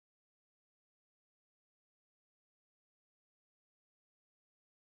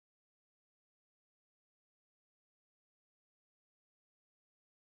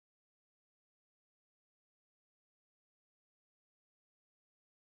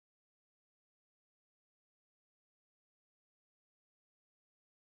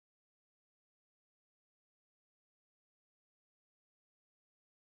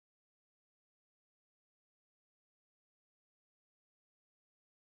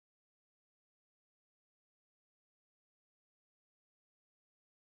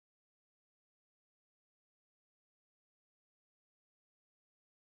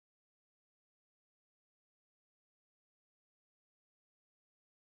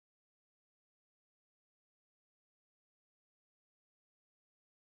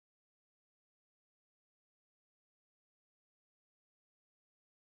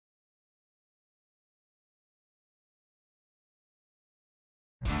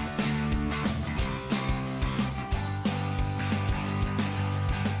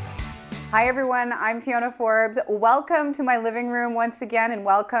Hi everyone, I'm Fiona Forbes. Welcome to my living room once again and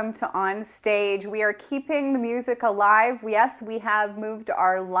welcome to On Stage. We are keeping the music alive. Yes, we have moved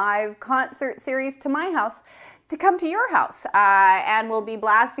our live concert series to my house to come to your house. And we'll be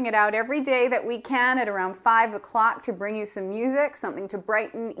blasting it out every day that we can at around 5 o'clock to bring you some music, something to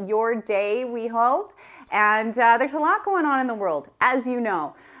brighten your day, we hope. And there's a lot going on in the world, as you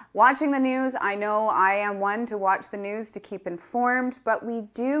know. Watching the news, I know I am one to watch the news to keep informed, but we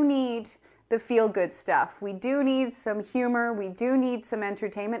do need the feel-good stuff. We do need some humor. We do need some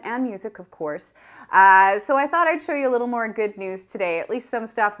entertainment and music, of course. So I thought I'd show you a little more good news today, at least some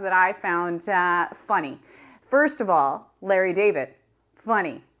stuff that I found funny. First of all, Larry David,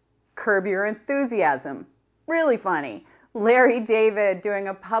 funny. Curb Your Enthusiasm, really funny. Larry David doing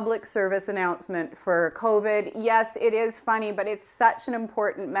a public service announcement for COVID. Yes, it is funny, but it's such an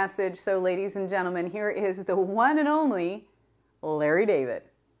important message. So ladies and gentlemen, here is the one and only Larry David.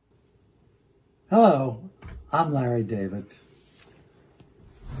 Hello, I'm Larry David.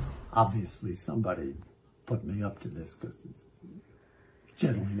 Obviously somebody put me up to this because it's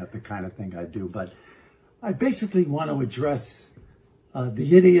generally not the kind of thing I do, but I basically want to address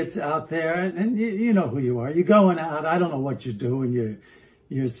the idiots out there, and you know who you are. You're going out, I don't know what you're doing,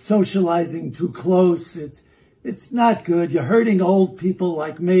 you're socializing too close, it's not good, you're hurting old people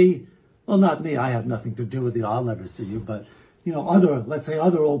like me. Well, not me, I have nothing to do with you, I'll never see you, but you know, let's say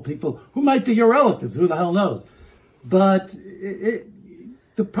other old people who might be your relatives, who the hell knows. But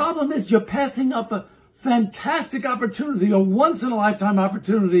the problem is you're passing up a fantastic opportunity, a once-in-a-lifetime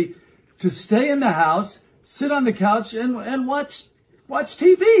opportunity to stay in the house, sit on the couch, and watch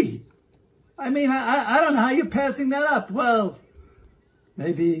TV. I mean, I don't know how you're passing that up. Well,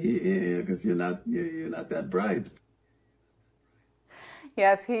 maybe because you're not that bright.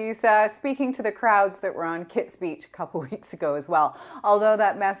 Yes, he's speaking to the crowds that were on Kitts Beach a couple weeks ago as well. Although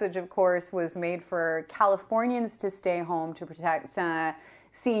that message, of course, was made for Californians to stay home to protect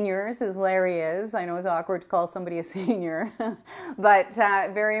seniors, as Larry is. I know it's awkward to call somebody a senior, but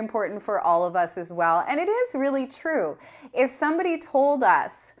very important for all of us as well. And it is really true. If somebody told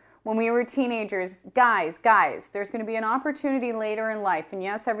us when we were teenagers, guys, there's going to be an opportunity later in life, and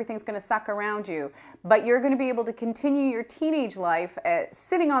yes, everything's going to suck around you, but you're going to be able to continue your teenage life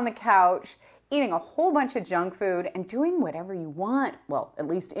sitting on the couch, eating a whole bunch of junk food, and doing whatever you want, well, at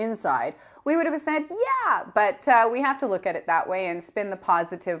least inside, we would have said, yeah, but we have to look at it that way and spin the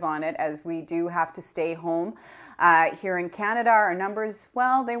positive on it, as we do have to stay home. Here in Canada, our numbers,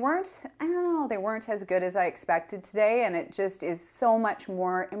 well, they weren't as good as I expected today, and it just is so much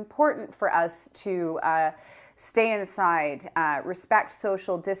more important for us to stay inside, respect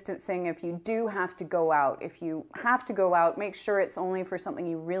social distancing. If you do have to go out, make sure it's only for something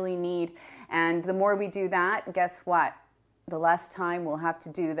you really need. And the more we do that, guess what? The less time we'll have to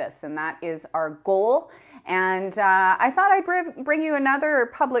do this, and that is our goal. And I thought I'd bring you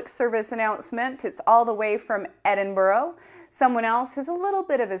another public service announcement. It's all the way from Edinburgh. Someone else who's a little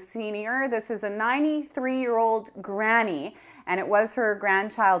bit of a senior. This is a 93-year-old granny, and it was her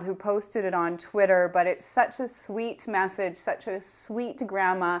grandchild who posted it on Twitter, but it's such a sweet message, such a sweet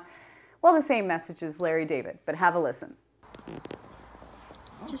grandma. Well, the same message as Larry David, but have a listen.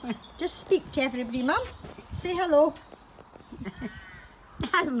 Just speak to everybody, Mum. Say hello.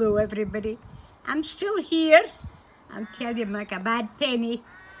 Hello, everybody. I'm still here. I'll tell you, I'm like a bad penny.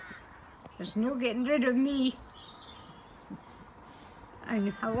 There's no getting rid of me.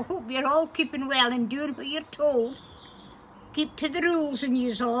 And I hope you're all keeping well and doing what you're told. Keep to the rules and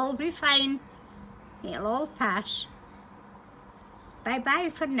you'll all be fine. It'll all pass.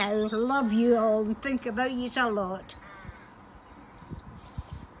 Bye-bye for now. Love you all and think about you a lot.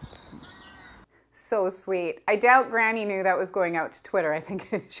 So sweet. I doubt Granny knew that was going out to Twitter. I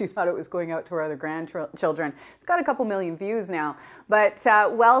think she thought it was going out to her other grandchildren. It's got a couple million views now. But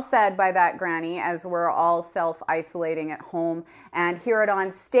well said by that Granny, as we're all self-isolating at home. And here at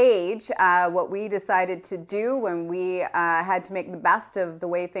On Stage, what we decided to do when we had to make the best of the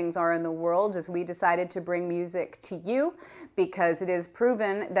way things are in the world is we decided to bring music to you, because it is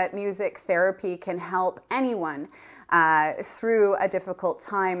proven that music therapy can help anyone through a difficult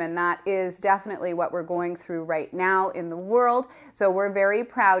time, and that is definitely what we're going through right now in the world. So we're very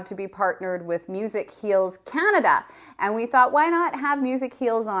proud to be partnered with Music Heals Canada, and we thought, why not have Music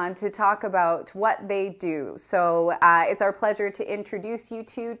Heals on to talk about what they do. So it's our pleasure to introduce you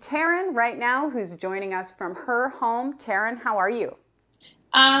to Taryn right now, who's joining us from her home. Taryn, how are you?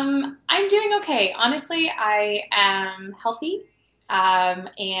 I'm doing okay. Honestly, I am healthy.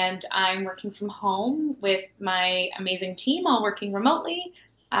 And I'm working from home with my amazing team, all working remotely.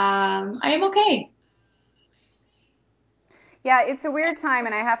 I am okay. Yeah, it's a weird time,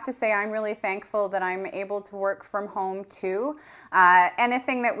 and I have to say I'm really thankful that I'm able to work from home too.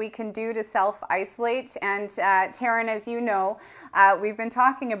 Anything that we can do to self-isolate. And Taryn, as you know, we've been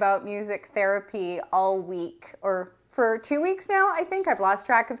talking about music therapy all week, or for 2 weeks now, I think. I've lost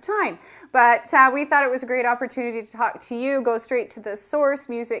track of time. But we thought it was a great opportunity to talk to you, go straight to the source,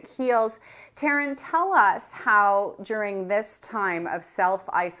 Music Heals. Taryn, tell us how during this time of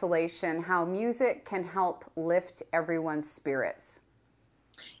self-isolation, how music can help lift everyone's spirits.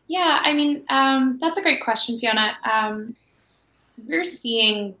 Yeah, I mean, that's a great question, Fiona. We're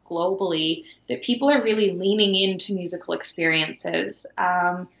seeing globally that people are really leaning into musical experiences.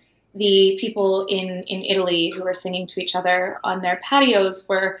 The people in Italy who are singing to each other on their patios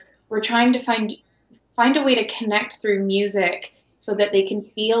were trying to find a way to connect through music so that they can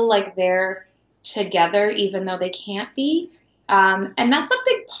feel like they're together even though they can't be. And that's a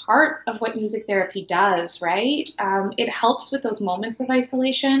big part of what music therapy does, right? It helps with those moments of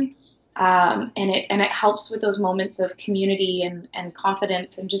isolation, and it helps with those moments of community and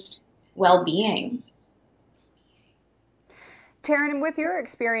confidence and just well-being. Taryn, with your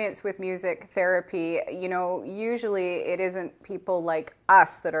experience with music therapy, you know, usually it isn't people like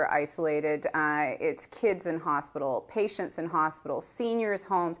us that are isolated. It's kids in hospital, patients in hospital, seniors'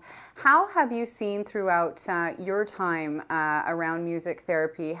 homes. How have you seen throughout your time around music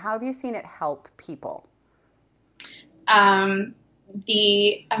therapy, how have you seen it help people?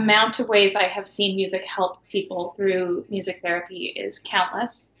 The amount of ways I have seen music help people through music therapy is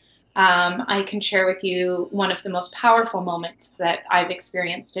countless. I can share with you one of the most powerful moments that I've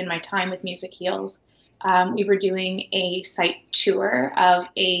experienced in my time with Music Heals. We were doing a site tour of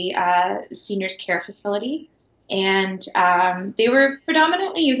a seniors care facility, and they were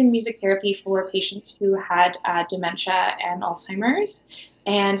predominantly using music therapy for patients who had dementia and Alzheimer's.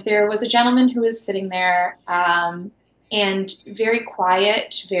 And there was a gentleman who was sitting there, and very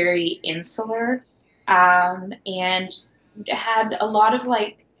quiet, very insular, and had a lot of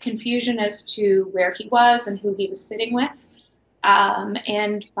like confusion as to where he was and who he was sitting with.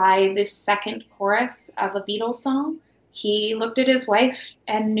 And by this second chorus of a Beatles song, he looked at his wife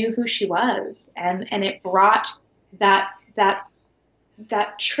and knew who she was. And it brought that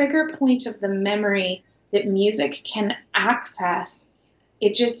trigger point of the memory that music can access.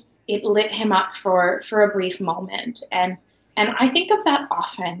 It lit him up for a brief moment. And I think of that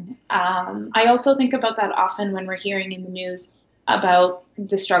often. I also think about that often when we're hearing in the news about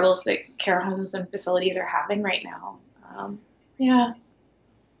the struggles that care homes and facilities are having right now. Yeah.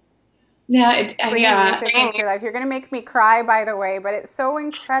 Yeah. Bringing music into your life. You're going to make me cry, by the way, but it's so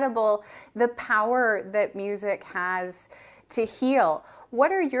incredible the power that music has to heal.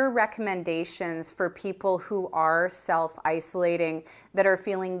 What are your recommendations for people who are self-isolating, that are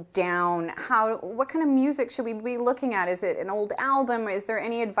feeling down? What kind of music should we be looking at? Is it an old album? Is there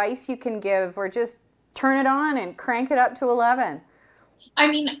any advice you can give, or just turn it on and crank it up to 11? I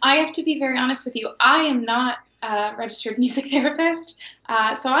mean, I have to be very honest with you. I am not a registered music therapist,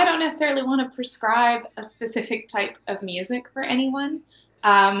 so I don't necessarily want to prescribe a specific type of music for anyone.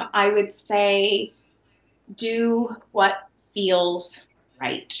 I would say do what feels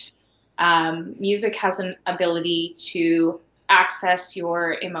right. Music has an ability to access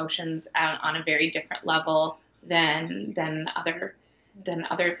your emotions on a very different level than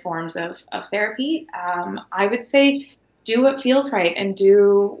other forms of therapy. I would say do what feels right and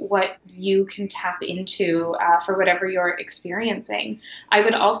do what you can tap into for whatever you're experiencing. I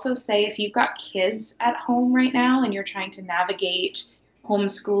would also say if you've got kids at home right now and you're trying to navigate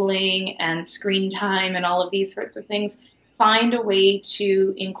homeschooling and screen time and all of these sorts of things, find a way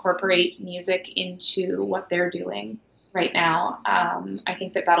to incorporate music into what they're doing right now. I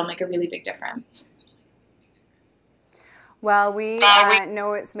think that'll make a really big difference. Well, we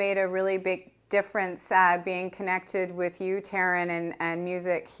know it's made a really big difference being connected with you, Taryn, and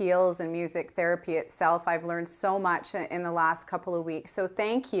Music Heals and music therapy itself. I've learned so much in the last couple of weeks. So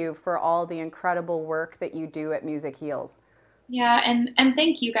thank you for all the incredible work that you do at Music Heals. Yeah, and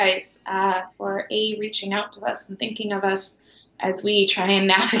thank you guys for reaching out to us and thinking of us as we try and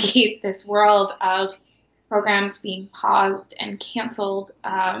navigate this world of programs being paused and canceled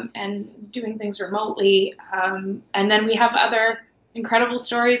and doing things remotely. And then we have other incredible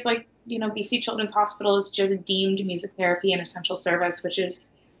stories like, BC Children's Hospital has just deemed music therapy an essential service, which is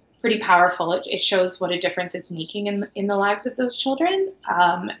pretty powerful. It shows what a difference it's making in the lives of those children.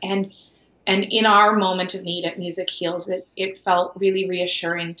 And in our moment of need at Music Heals, it felt really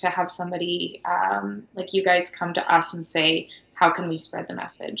reassuring to have somebody like you guys come to us and say, how can we spread the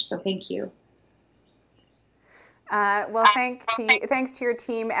message? So thank you. Well, thanks to your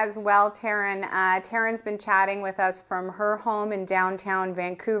team as well, Taryn. Taryn's been chatting with us from her home in downtown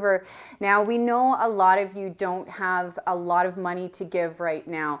Vancouver. Now, we know a lot of you don't have a lot of money to give right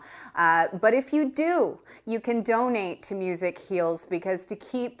now, but if you do, you can donate to Music Heals, because to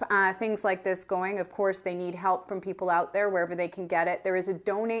keep things like this going, of course, they need help from people out there wherever they can get it. There is a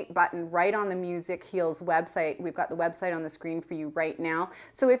donate button right on the Music Heals website. We've got the website on the screen for you right now.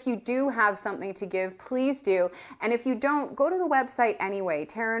 So if you do have something to give, please do. And if you don't, go to the website anyway.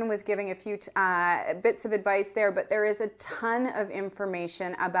 Taryn was giving a few bits of advice there, but there is a ton of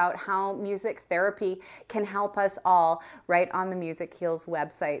information about how music therapy can help us all right on the Music Heals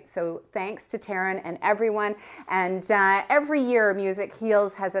website. So thanks to Taryn and everyone. And every year, Music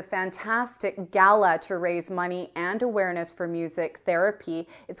Heals has a fantastic gala to raise money and awareness for music therapy.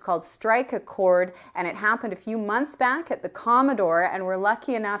 It's called Strike a Chord, and it happened a few months back at the Commodore, and we're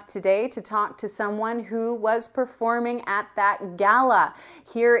lucky enough today to talk to someone who was performing at that gala.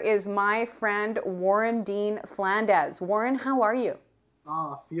 Here is my friend Warren Dean Flandez. Warren, how are you?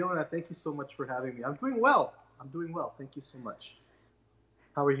 Fiona, thank you so much for having me. I'm doing well. Thank you so much.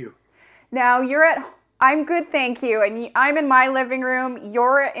 How are you? Now I'm good, thank you. And I'm in my living room,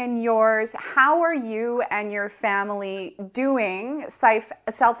 you're in yours. How are you and your family doing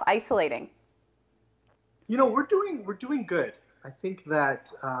self-isolating? You know, we're doing good. I think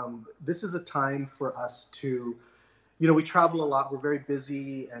that this is a time for us to, we travel a lot, we're very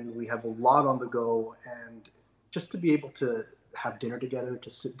busy, and we have a lot on the go. And just to be able to have dinner together, to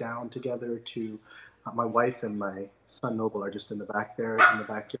sit down together, to my wife and my son Noble are just in the back there, in the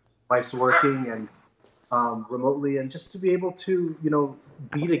backyard. Wife's working and remotely, and just to be able to,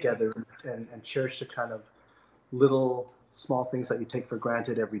 be together and cherish the kind of little small things that you take for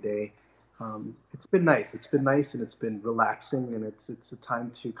granted every day. It's been nice. And it's been relaxing, and it's a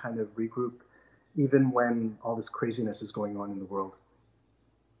time to kind of regroup, even when all this craziness is going on in the world.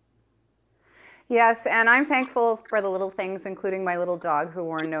 Yes, and I'm thankful for the little things, including my little dog, who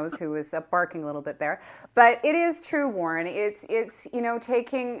Warren knows, who was barking a little bit there. But it is true, Warren. It's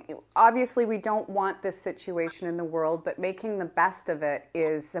obviously we don't want this situation in the world, but making the best of it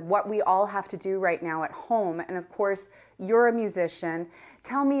is what we all have to do right now at home. And of course, you're a musician.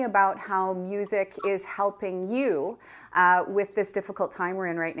 Tell me about how music is helping you with this difficult time we're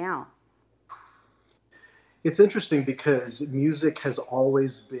in right now. It's interesting because music has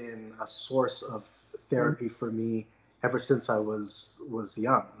always been a source of therapy for me ever since I was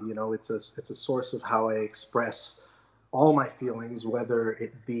young. It's a source of how I express all my feelings, whether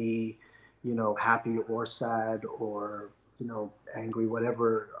it be, happy or sad or, angry,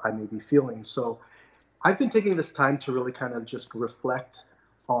 whatever I may be feeling. So I've been taking this time to really kind of just reflect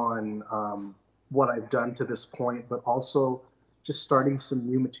on what I've done to this point, but also just starting some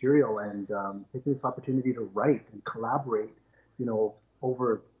new material and taking this opportunity to write and collaborate,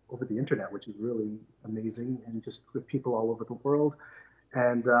 over the internet, which is really amazing, and just with people all over the world.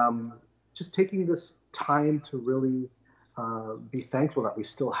 And just taking this time to really be thankful that we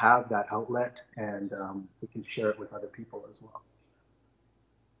still have that outlet, and we can share it with other people as well.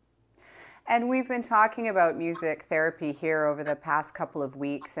 And we've been talking about music therapy here over the past couple of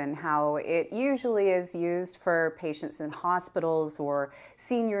weeks, and how it usually is used for patients in hospitals or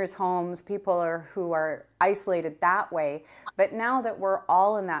seniors' homes, people who are isolated that way. But now that we're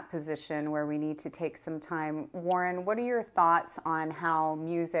all in that position where we need to take some time, Warren, what are your thoughts on how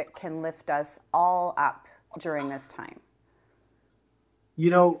music can lift us all up during this time?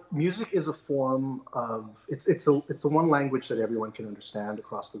 Music is a form of, it's a one language that everyone can understand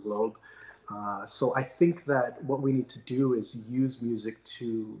across the globe. So I think that what we need to do is use music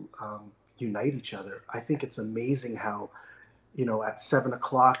to unite each other. I think it's amazing how, at 7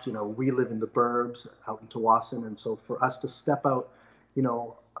 o'clock, we live in the burbs out in Tawasin. And so for us to step out,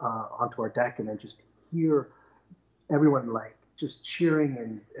 onto our deck and then just hear everyone just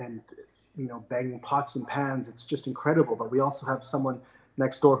cheering and banging pots and pans, it's just incredible. But we also have someone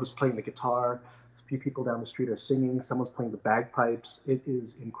next door who's playing the guitar. A few people down the street are singing. Someone's playing the bagpipes. It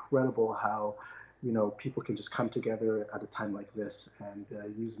is incredible how, people can just come together at a time like this and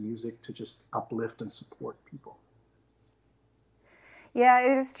use music to just uplift and support people. Yeah,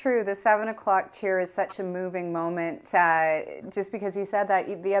 it is true. The 7 o'clock cheer is such a moving moment. Just because you said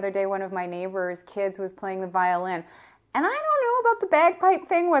that, the other day, one of my neighbor's kids was playing the violin. And I don't know about the bagpipe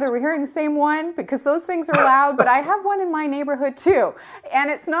thing, whether we're hearing the same one, because those things are loud, but I have one in my neighborhood too. And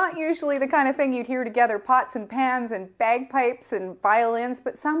it's not usually the kind of thing you'd hear together, pots and pans and bagpipes and violins,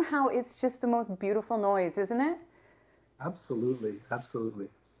 but somehow it's just the most beautiful noise, isn't it? Absolutely, absolutely.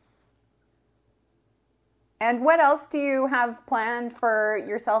 And what else do you have planned for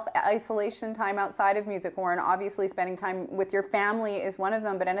your self-isolation time outside of music, Warren? Obviously, spending time with your family is one of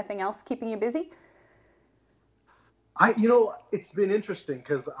them, but anything else keeping you busy? It's been interesting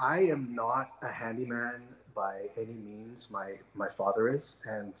because I am not a handyman by any means. My father is,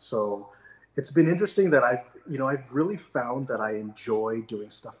 and so it's been interesting that I've really found that I enjoy doing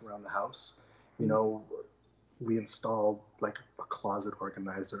stuff around the house. We installed like a closet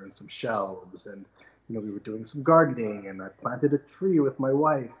organizer and some shelves, and we were doing some gardening, and I planted a tree with my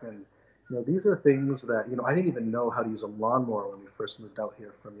wife, and these are things that I didn't even know how to use a lawnmower when we first moved out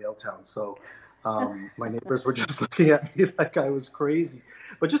here from Yaletown. So my neighbors were just looking at me like I was crazy.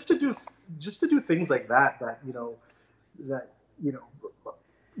 But just to do things like that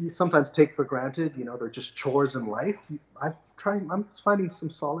you sometimes take for granted. They're just chores in life. I'm finding some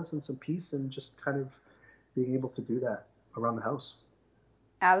solace and some peace in just kind of being able to do that around the house.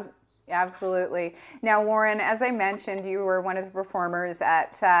 Absolutely. Now, Warren, as I mentioned, you were one of the performers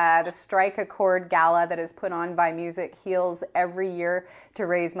at the Strike a Chord Gala that is put on by Music Heals every year to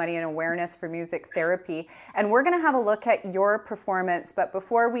raise money and awareness for music therapy. And we're going to have a look at your performance. But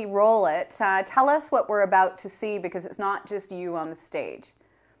before we roll it, tell us what we're about to see, because it's not just you on the stage.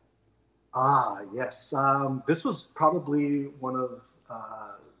 Yes. This was probably one of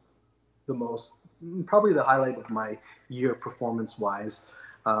probably the highlight of my year performance-wise.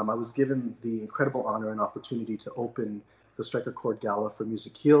 I was given the incredible honor and opportunity to open the Strike a Chord Gala for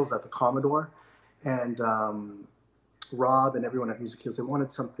Music Heals at the Commodore. And Rob and everyone at Music Heals, they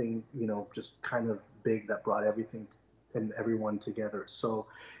wanted something, just kind of big that brought everything and everyone together. So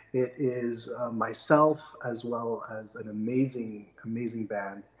it is myself as well as an amazing, amazing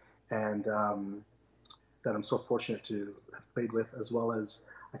band, and that I'm so fortunate to have played with, as well as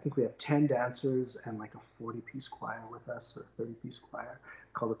I think we have 10 dancers and like a 40-piece choir with us, or 30-piece choir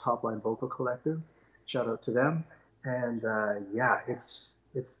called the Top Line Vocal Collective. Shout out to them. And it's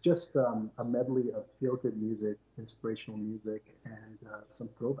just a medley of feel-good music, inspirational music, and some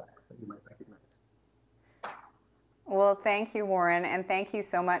throwbacks that you might recognize. Well, thank you, Warren, and thank you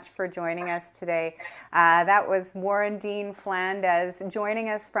so much for joining us today. That was Warren Dean Flandez joining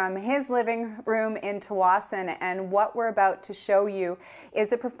us from his living room in Tsawwassen, and what we're about to show you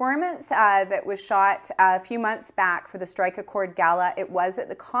is a performance that was shot a few months back for the Strike a Chord Gala. It was at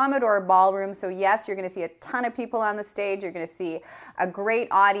the Commodore Ballroom, so yes, you're going to see a ton of people on the stage. You're going to see a great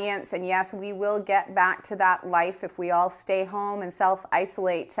audience, and yes, we will get back to that life if we all stay home and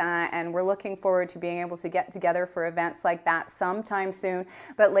self-isolate, and we're looking forward to being able to get together for events like that sometime soon.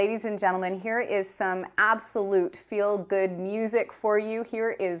 But ladies and gentlemen, here is some absolute feel-good music for you.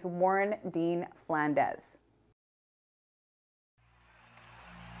 Here is Warren Dean Flandez.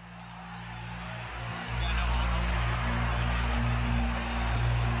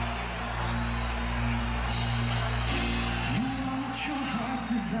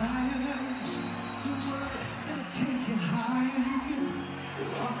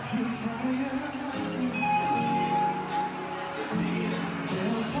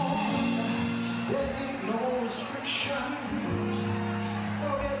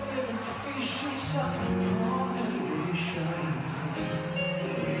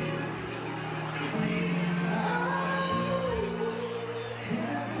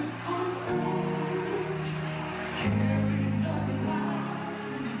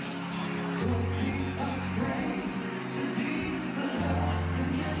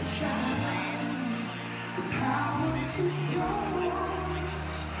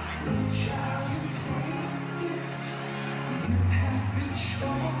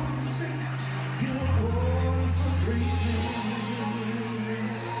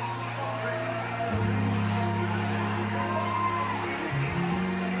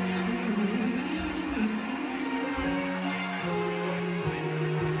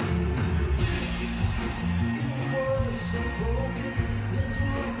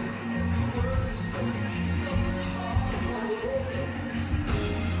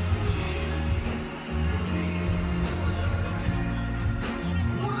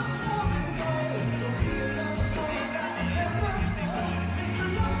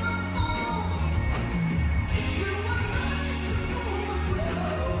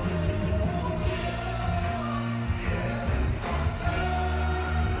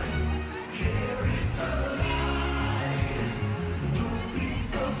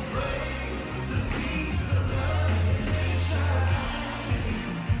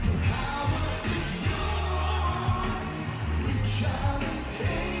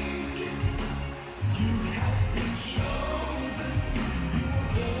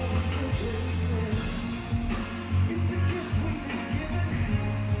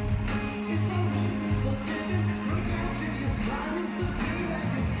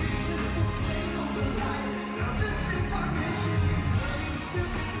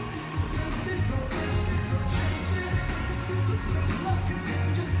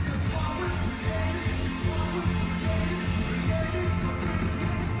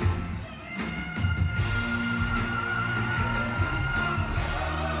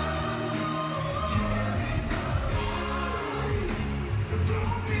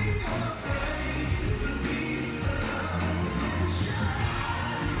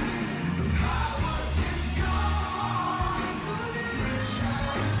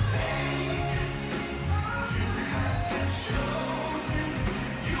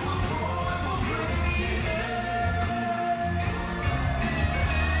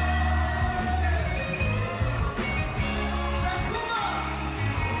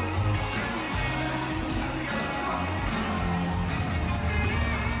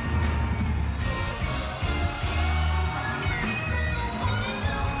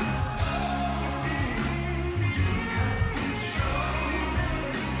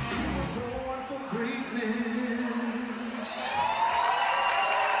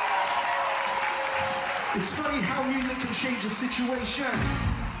 It's funny how music can change a situation.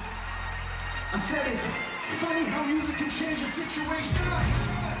 I said it's funny how music can change a situation.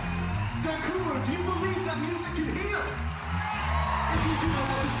 Vancouver, do you believe that music can heal? If you do, I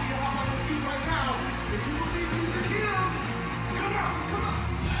want to see it up on your feet right now. If you believe music heals, come on, come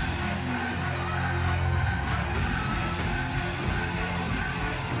on.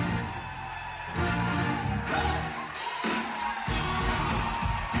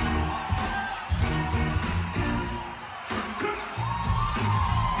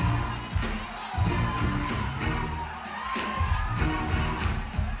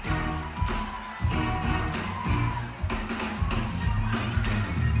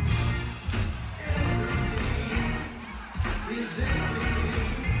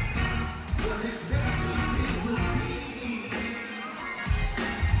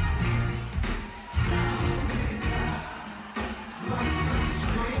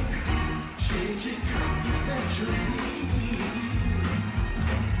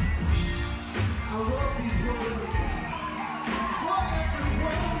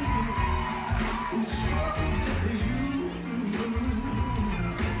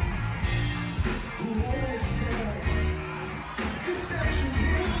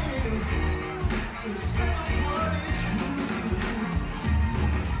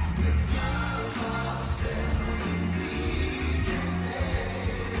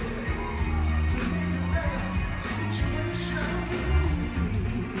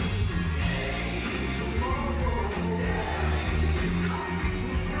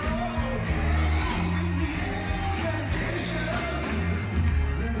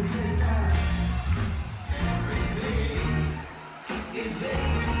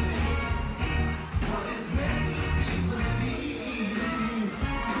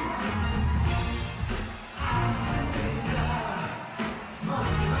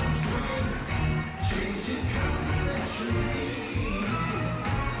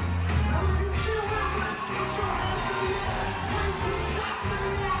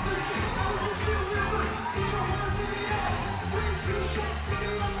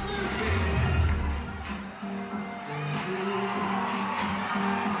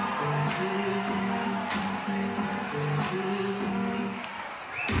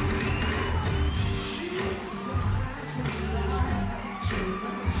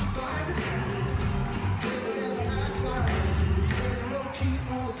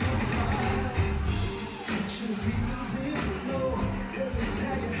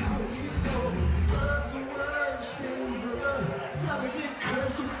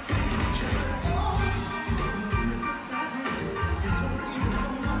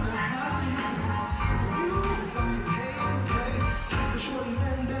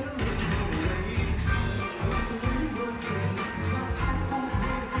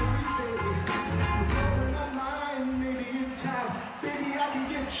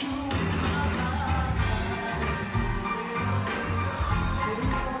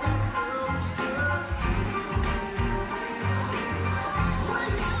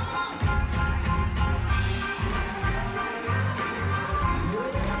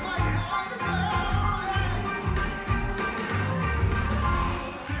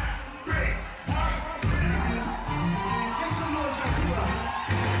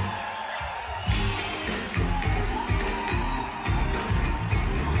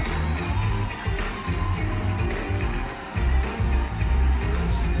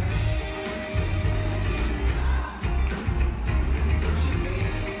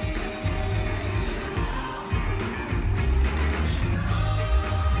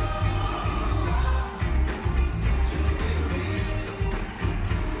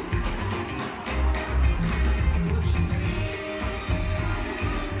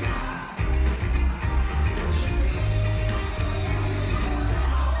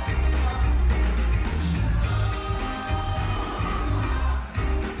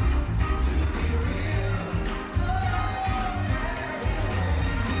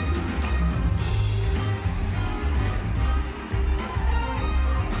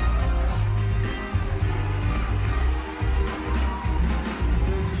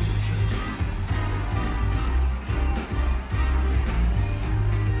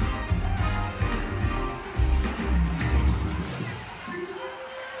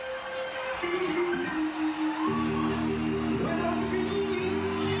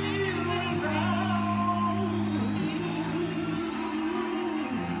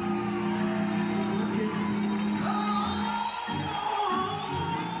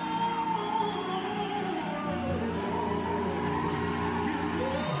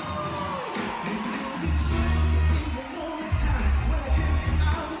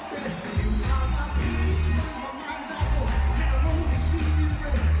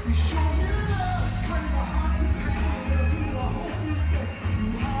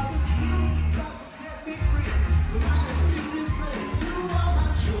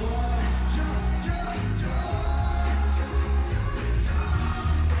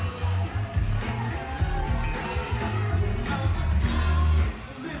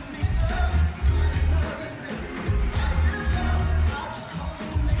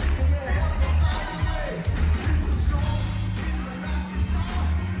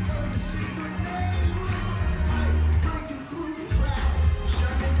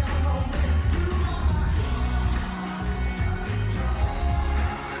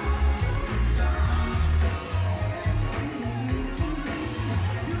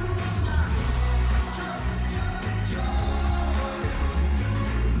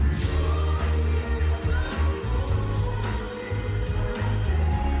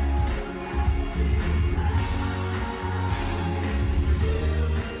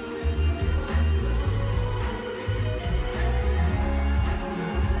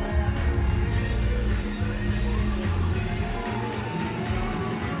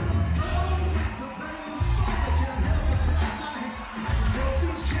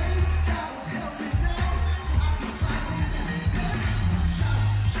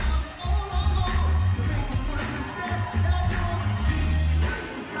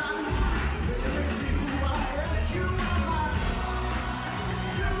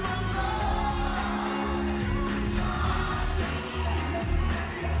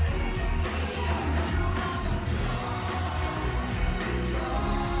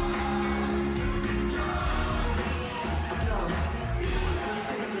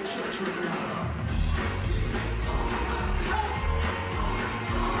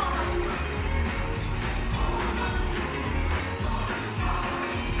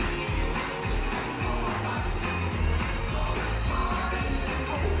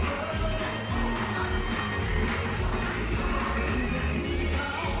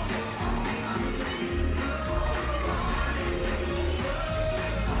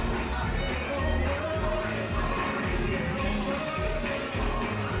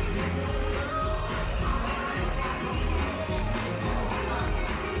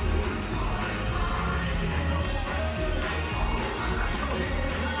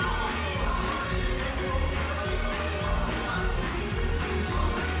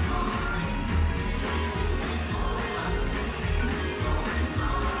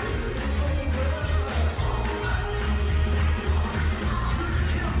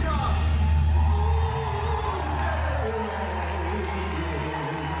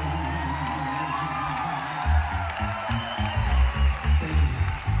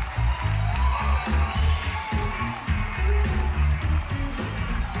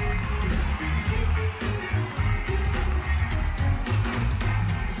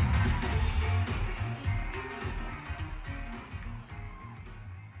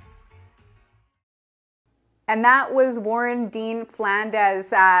 And that was Warren Dean Flandez,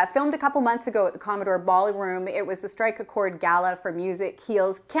 filmed a couple months ago at the Commodore Ballroom. It was the Strike a Chord Gala for Music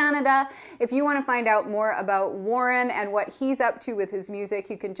Heals Canada. If you want to find out more about Warren and what he's up to with his music,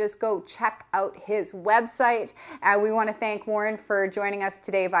 you can just go check out his website. We want to thank Warren for joining us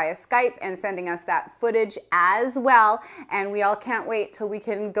today via Skype and sending us that footage as well. And we all can't wait till we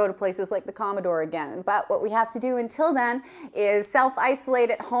can go to places like the Commodore again. But what we have to do until then is self-isolate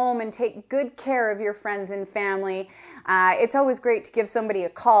at home and take good care of your friends and family. It's always great to give somebody a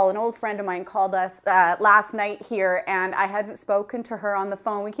call. An old friend of mine called us last night here, and I hadn't spoken to her on the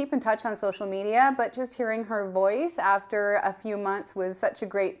phone. We keep in touch on social media, but just hearing her voice after a few months was such a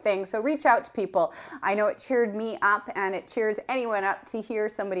great thing. So reach out to people. I know it cheered me up, and it cheers anyone up to hear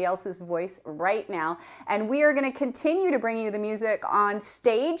somebody else's voice right now. And we are going to continue to bring you the music on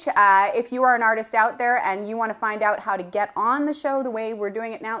stage. If you are an artist out there and you want to find out how to get on the show the way we're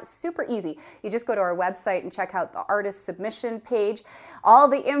doing it now, it's super easy. You just go to our website and check out the artist submission page. All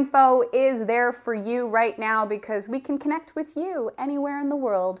the info is there for you right now because we can connect with you anywhere in the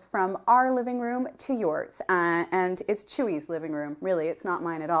world from our living room to yours. And it's Chewy's living room. Really, it's not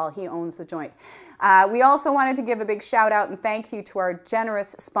mine at all. He owns the joint. We also wanted to give a big shout out and thank you to our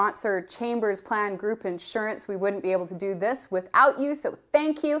generous sponsor, Chambers Plan Group Insurance. We wouldn't be able to do this without you, so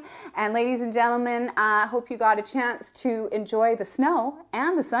thank you. And ladies and gentlemen, I hope you got a chance to enjoy the snow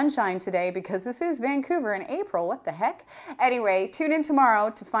and the sunshine today because this is Vancouver in April. What the heck? Anyway, tune in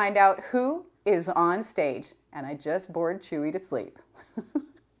tomorrow to find out who is on stage. And I just bored Chewy to sleep.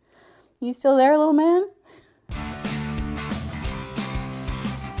 You still there, little man?